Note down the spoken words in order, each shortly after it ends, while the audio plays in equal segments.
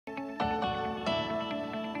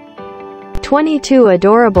22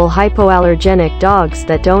 adorable hypoallergenic dogs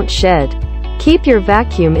that don't shed. Keep your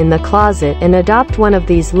vacuum in the closet and adopt one of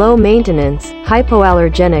these low-maintenance,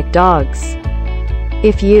 hypoallergenic dogs.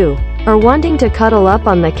 If you are wanting to cuddle up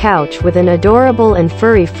on the couch with an adorable and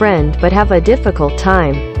furry friend but have a difficult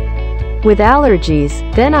time with allergies,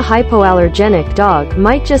 then a hypoallergenic dog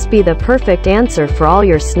might just be the perfect answer for all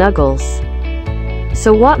your snuggles.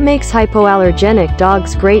 So what makes hypoallergenic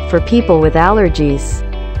dogs great for people with allergies?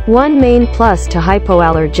 One main plus to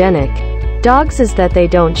hypoallergenic dogs is that they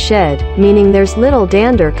don't shed, meaning there's little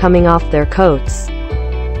dander coming off their coats.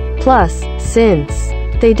 Plus, since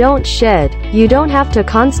they don't shed, you don't have to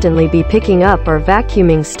constantly be picking up or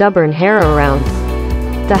vacuuming stubborn hair around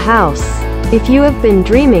the house. If you have been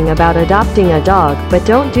dreaming about adopting a dog but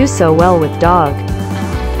don't do so well with dog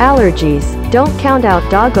allergies, don't count out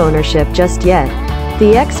dog ownership just yet.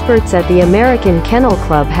 The experts at the American Kennel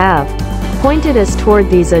Club have pointed us toward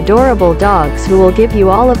these adorable dogs who will give you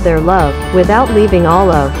all of their love, without leaving all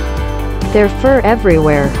of their fur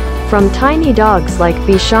everywhere. From tiny dogs like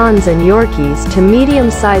Bichons and Yorkies to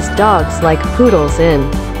medium-sized dogs like Poodles and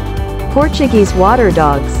Portuguese water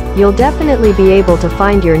dogs, you'll definitely be able to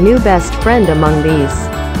find your new best friend among these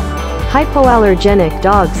hypoallergenic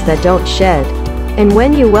dogs that don't shed. And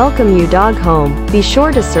when you welcome your dog home, be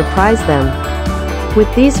sure to surprise them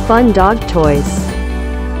with these fun dog toys.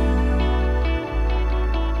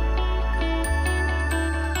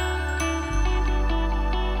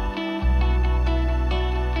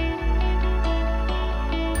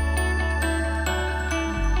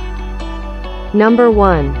 Number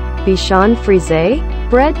 1. Bichon Frise?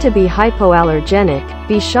 Bred to be hypoallergenic,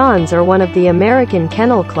 Bichons are one of the American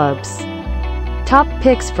Kennel Club's top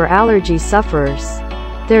picks for allergy sufferers.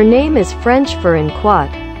 Their name is French for en quat,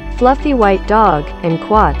 fluffy white dog, en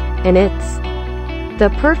quat, and it's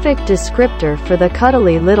the perfect descriptor for the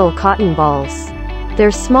cuddly little cotton balls.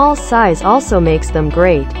 Their small size also makes them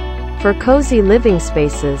great for cozy living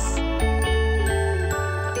spaces.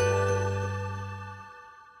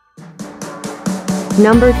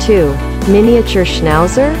 Number 2. Miniature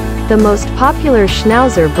Schnauzer? The most popular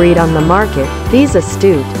Schnauzer breed on the market, these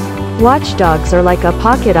astute watchdogs are like a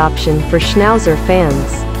pocket option for Schnauzer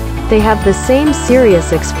fans. They have the same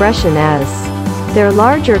serious expression as their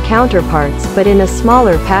larger counterparts but in a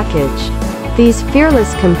smaller package. These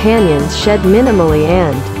fearless companions shed minimally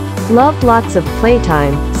and love lots of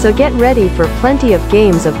playtime, so get ready for plenty of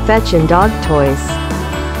games of fetch and dog toys.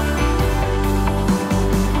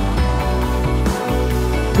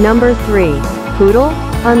 Number 3. Poodle?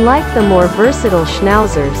 Unlike the more versatile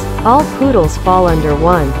Schnauzers, all poodles fall under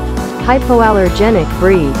one hypoallergenic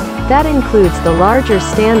breed. That includes the larger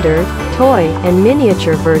standard, toy, and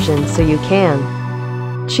miniature versions, so you can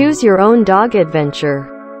choose your own dog adventure.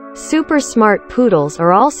 Super smart poodles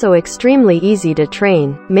are also extremely easy to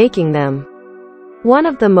train, making them one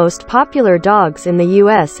of the most popular dogs in the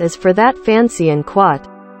US. Is for that fancy en quat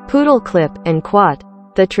poodle clip. En quat,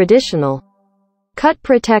 the traditional cut,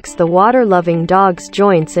 protects the water-loving dog's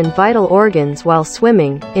joints and vital organs while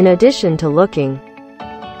swimming, in addition to looking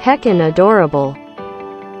heckin' adorable.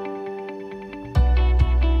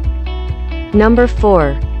 Number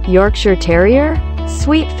 4. Yorkshire Terrier?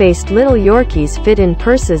 Sweet-faced little Yorkies fit in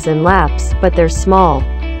purses and laps, but their small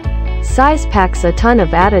size packs a ton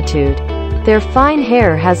of attitude. Their fine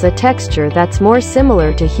hair has a texture that's more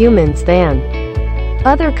similar to humans than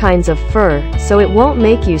other kinds of fur, so it won't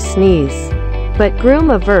make you sneeze. But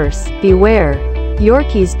groom-averse, beware.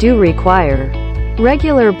 Yorkies do require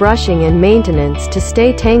regular brushing and maintenance to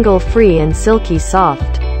stay tangle-free and silky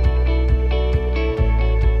soft.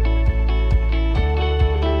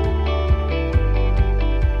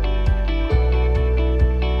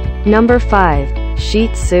 Number 5. Shih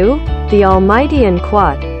Tzu? The almighty en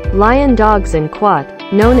quat lion dogs en quat,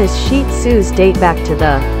 known as Shih Tzus, date back to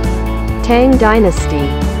the Tang Dynasty.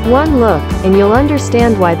 One look, and you'll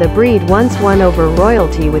understand why the breed once won over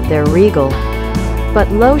royalty with their regal but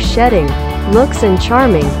low shedding looks and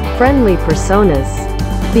charming, friendly personas.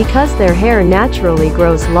 Because their hair naturally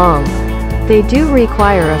grows long, they do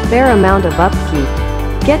require a fair amount of upkeep.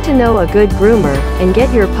 Get to know a good groomer, and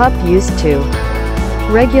get your pup used to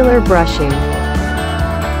regular brushing.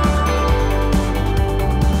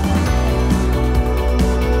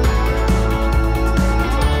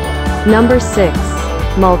 Number 6.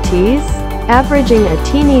 Maltese? Averaging a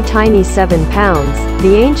teeny tiny 7 pounds,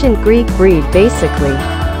 the ancient Greek breed basically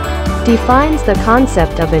defines the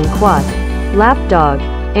concept of en quat, lapdog,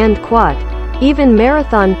 and quat. Even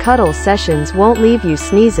marathon cuddle sessions won't leave you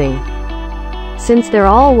sneezing. Since their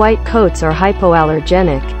all-white coats are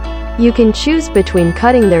hypoallergenic, you can choose between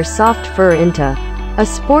cutting their soft fur into a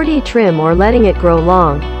sporty trim, or letting it grow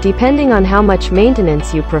long, depending on how much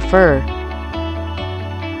maintenance you prefer.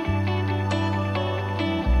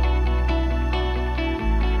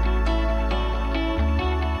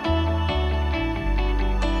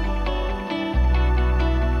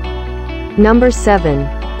 Number 7.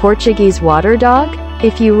 Portuguese Water Dog?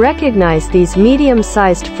 If you recognize these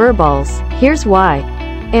medium-sized furballs, here's why.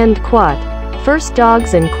 And quote. First,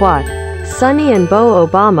 dogs and quote. Sonny and Bo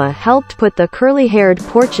Obama helped put the curly-haired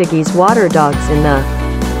Portuguese water dogs in the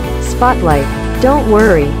spotlight. Don't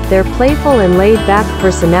worry, their playful and laid-back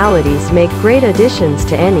personalities make great additions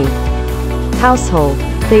to any household.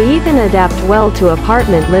 They even adapt well to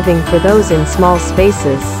apartment living for those in small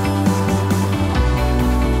spaces.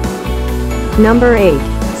 Number 8.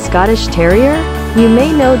 Scottish Terrier? You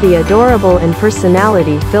may know the adorable and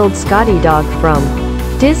personality-filled Scotty dog from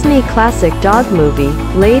Disney classic dog movie,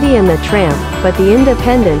 Lady and the Tramp, but the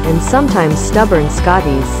independent and sometimes stubborn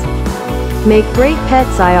Scotties make great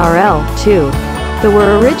pets IRL, too. They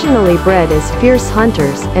were originally bred as fierce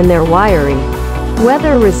hunters, and their wiry,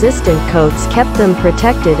 weather-resistant coats kept them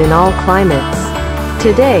protected in all climates.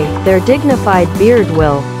 Today, their dignified beard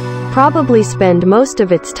will probably spend most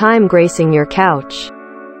of its time gracing your couch.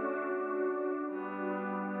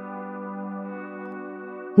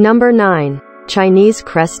 Number 9. Chinese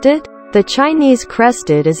Crested? The Chinese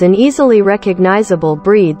Crested is an easily recognizable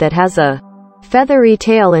breed that has a feathery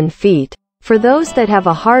tail and feet. For those that have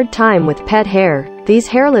a hard time with pet hair, these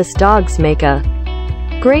hairless dogs make a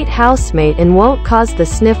great housemate and won't cause the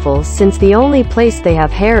sniffles, since the only place they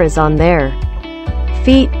have hair is on their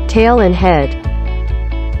feet, tail and head.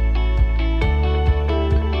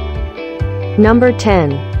 Number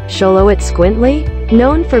 10. Xoloitzcuintli?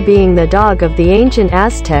 Known for being the dog of the ancient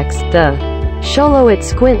Aztecs, the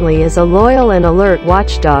Xoloitzcuintli is a loyal and alert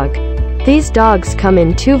watchdog. These dogs come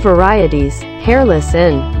in 2 varieties, hairless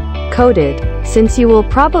and coated. Since you will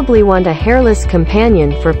probably want a hairless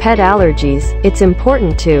companion for pet allergies, it's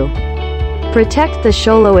important to protect the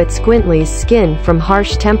Xoloitzcuintli's skin from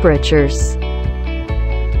harsh temperatures.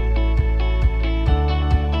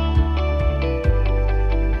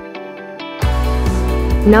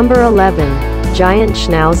 Number 11. Giant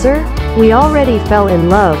Schnauzer? We already fell in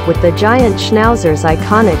love with the giant Schnauzer's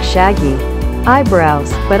iconic shaggy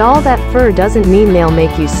eyebrows, but all that fur doesn't mean they'll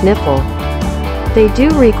make you sniffle. They do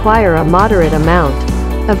require a moderate amount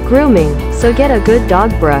of grooming, so get a good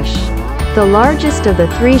dog brush. The largest of the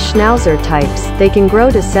 3 Schnauzer types, they can grow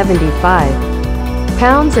to 75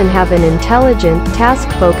 pounds and have an intelligent,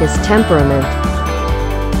 task-focused temperament.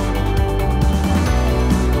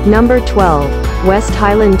 Number 12. West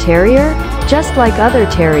Highland Terrier? Just like other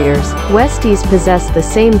terriers, Westies possess the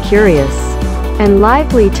same curious and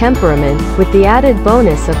lively temperament, with the added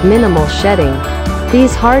bonus of minimal shedding.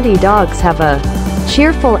 These hardy dogs have a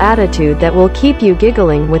cheerful attitude that will keep you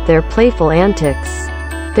giggling with their playful antics.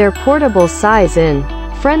 Their portable size and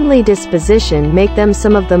friendly disposition make them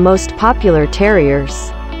some of the most popular terriers.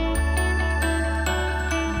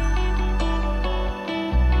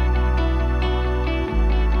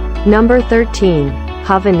 Number 13.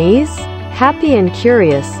 Havanese? Happy and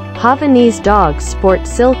curious, Havanese dogs sport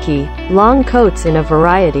silky, long coats in a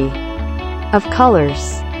variety of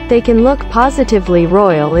colors. They can look positively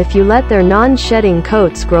royal if you let their non-shedding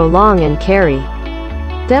coats grow long and carry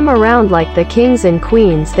them around like the kings and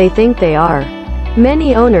queens they think they are.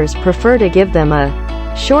 Many owners prefer to give them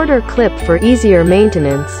a shorter clip for easier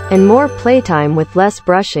maintenance, and more playtime with less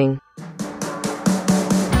brushing.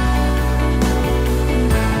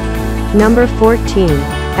 Number 14.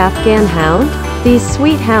 Afghan Hound? These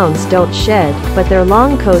sweet hounds don't shed, but their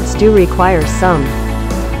long coats do require some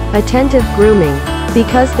attentive grooming.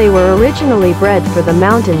 Because they were originally bred for the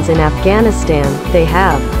mountains in Afghanistan, they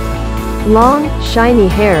have long, shiny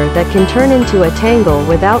hair that can turn into a tangle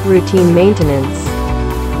without routine maintenance.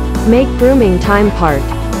 Make grooming time part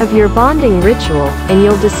of your bonding ritual, and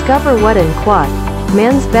you'll discover what en quote,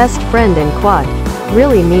 man's best friend en quote,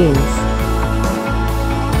 really means.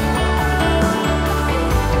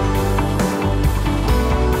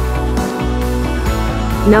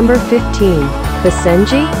 Number 15.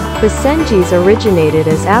 Basenji? Basenjis originated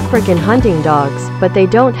as African hunting dogs, but they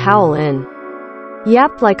don't howl and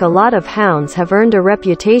yap like a lot of hounds have earned a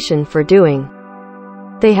reputation for doing.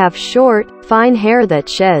 They have short, fine hair that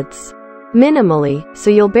sheds minimally,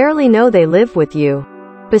 so you'll barely know they live with you.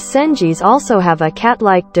 Basenjis also have a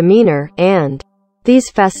cat-like demeanor, and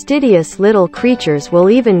these fastidious little creatures will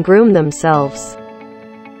even groom themselves.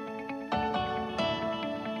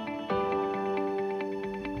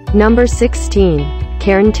 Number 16.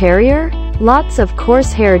 Cairn Terrier? Lots of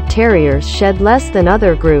coarse-haired terriers shed less than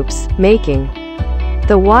other groups, making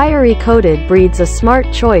The wiry-coated breed's a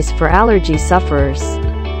smart choice for allergy sufferers.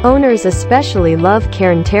 Owners especially love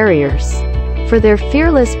Cairn Terriers. For their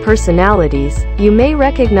fearless personalities, you may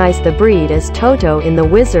recognize the breed as Toto in The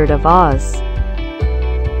Wizard of Oz.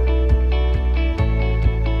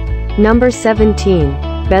 Number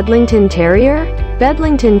 17. Bedlington Terrier?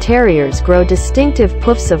 Bedlington Terriers grow distinctive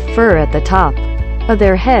puffs of fur at the top of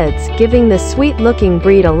their heads, giving the sweet-looking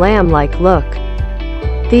breed a lamb-like look.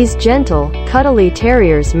 These gentle, cuddly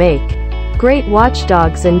terriers make great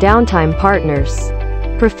watchdogs and downtime partners.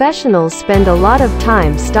 Professionals spend a lot of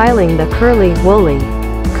time styling the curly, woolly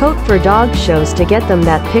coat for dog shows to get them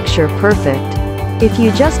that picture perfect. If you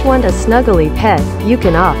just want a snuggly pet, you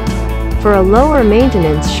can opt for a lower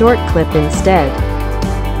maintenance short clip instead.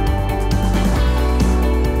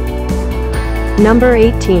 Number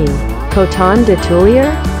 18. Coton de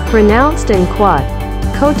Tuileries? Pronounced en quat.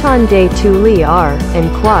 Coton de Tuileries en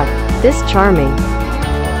quat. This charming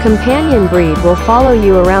companion breed will follow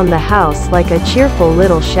you around the house like a cheerful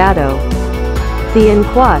little shadow. The en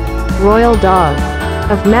quat, royal dog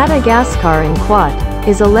of Madagascar en quat,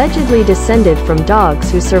 is allegedly descended from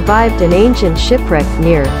dogs who survived an ancient shipwreck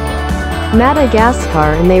near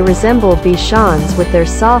Madagascar, and they resemble Bichons with their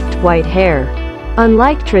soft white hair.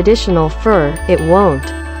 Unlike traditional fur, it won't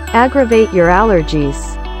aggravate your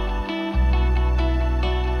allergies.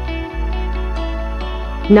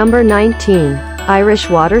 Number 19. Irish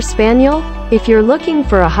Water Spaniel? If you're looking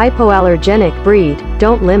for a hypoallergenic breed,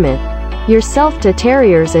 don't limit yourself to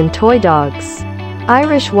terriers and toy dogs.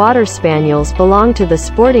 Irish Water Spaniels belong to the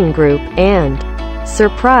sporting group, and,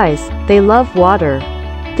 surprise, they love water.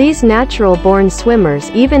 These natural-born swimmers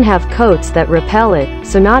even have coats that repel it,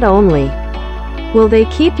 so not only will they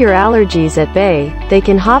keep your allergies at bay, they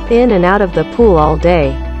can hop in and out of the pool all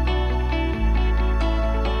day.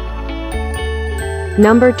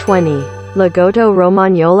 Number 20. Lagotto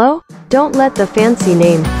Romagnolo? Don't let the fancy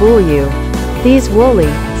name fool you. These woolly,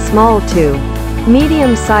 small to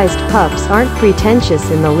medium-sized pups aren't pretentious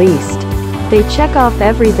in the least. They check off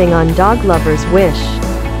everything on dog lovers' wish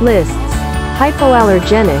lists.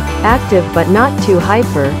 Hypoallergenic, active but not too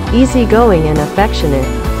hyper, easygoing and affectionate.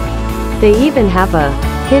 They even have a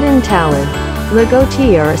hidden talent.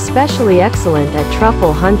 Lagotti are especially excellent at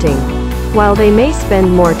truffle hunting. While they may spend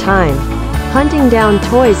more time hunting down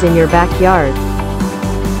toys in your backyard.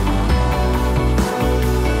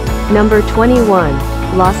 Number 21.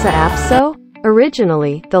 Lhasa Apso?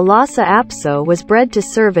 Originally, the Lhasa Apso was bred to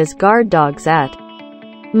serve as guard dogs at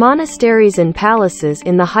monasteries and palaces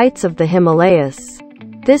in the heights of the Himalayas.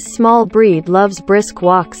 This small breed loves brisk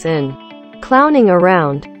walks and clowning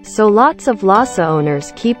around, so lots of Lhasa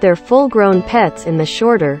owners keep their full-grown pets in the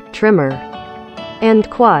shorter, trimmer, and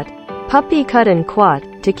quat puppy cut and quat,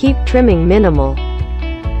 to keep trimming minimal.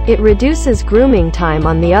 It reduces grooming time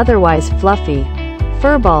on the otherwise fluffy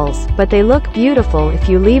furballs, but they look beautiful if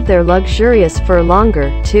you leave their luxurious fur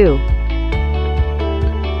longer, too.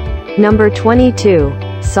 Number 22.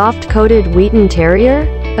 Soft-coated Wheaten Terrier?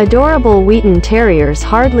 Adorable Wheaten Terriers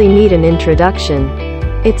hardly need an introduction.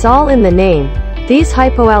 It's all in the name. These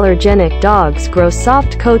hypoallergenic dogs grow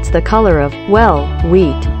soft coats the color of, well,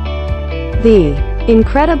 wheat. The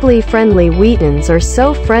incredibly friendly Wheatens are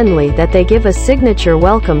so friendly that they give a signature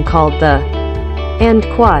welcome called the and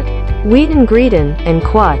quat, Wheaten Greetin, and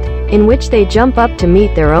quat, in which they jump up to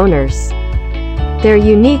meet their owners. Their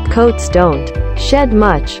unique coats don't shed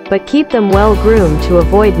much, but keep them well groomed to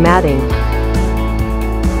avoid matting.